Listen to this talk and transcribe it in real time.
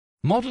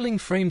Modeling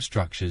frame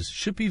structures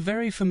should be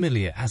very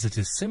familiar as it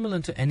is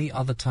similar to any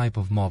other type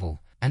of model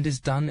and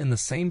is done in the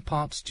same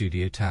Part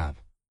Studio tab.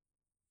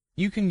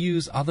 You can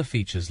use other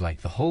features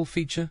like the hole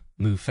feature,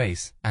 move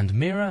face, and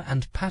mirror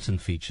and pattern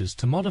features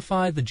to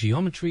modify the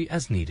geometry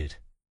as needed.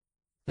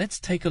 Let's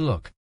take a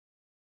look.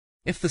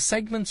 If the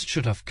segments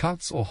should have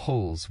cuts or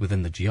holes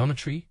within the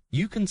geometry,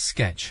 you can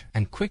sketch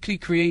and quickly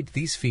create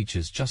these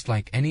features just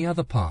like any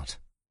other part.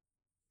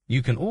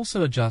 You can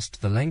also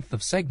adjust the length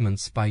of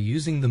segments by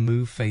using the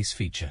Move Face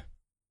feature.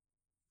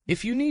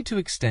 If you need to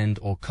extend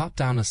or cut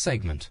down a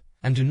segment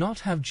and do not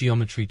have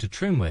geometry to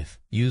trim with,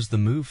 use the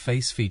Move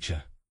Face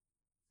feature.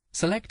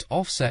 Select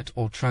Offset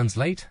or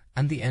Translate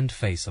and the end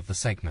face of the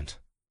segment.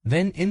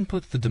 Then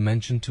input the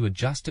dimension to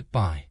adjust it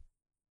by.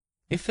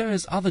 If there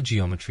is other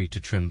geometry to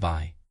trim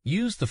by,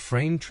 use the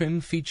Frame Trim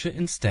feature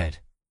instead.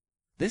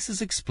 This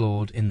is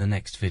explored in the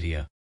next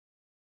video.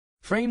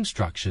 Frame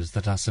structures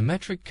that are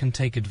symmetric can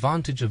take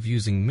advantage of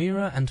using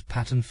mirror and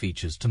pattern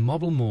features to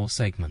model more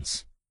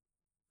segments.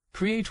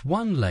 Create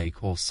one leg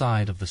or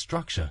side of the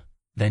structure,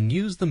 then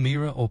use the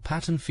mirror or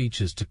pattern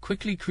features to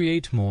quickly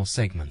create more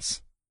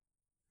segments.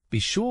 Be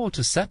sure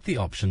to set the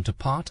option to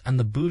part and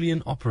the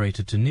boolean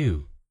operator to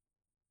new.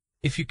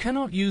 If you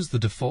cannot use the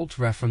default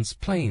reference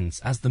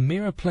planes as the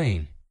mirror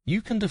plane,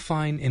 you can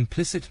define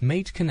implicit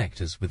mate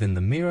connectors within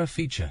the mirror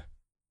feature.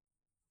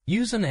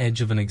 Use an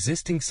edge of an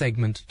existing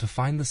segment to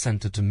find the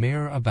center to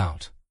mirror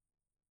about.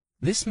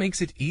 This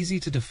makes it easy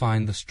to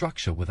define the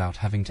structure without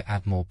having to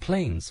add more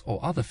planes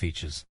or other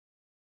features.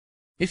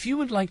 If you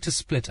would like to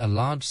split a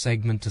large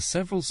segment to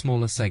several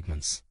smaller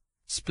segments,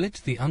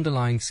 split the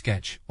underlying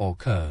sketch or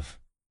curve.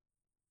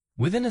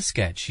 Within a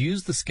sketch,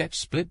 use the Sketch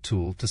Split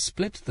tool to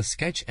split the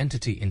sketch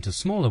entity into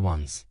smaller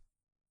ones.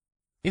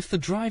 If the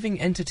driving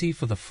entity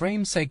for the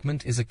frame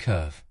segment is a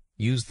curve,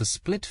 use the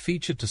Split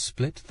feature to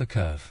split the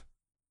curve.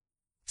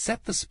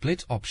 Set the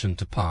Split option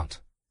to part.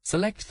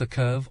 Select the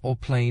curve or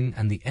plane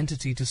and the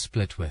entity to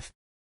split with.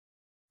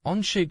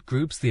 Onshape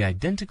groups the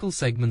identical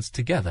segments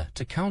together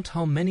to count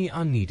how many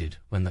are needed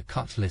when the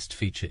Cut List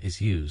feature is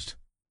used.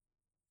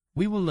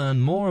 We will learn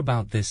more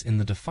about this in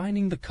the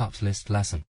Defining the Cut List lesson.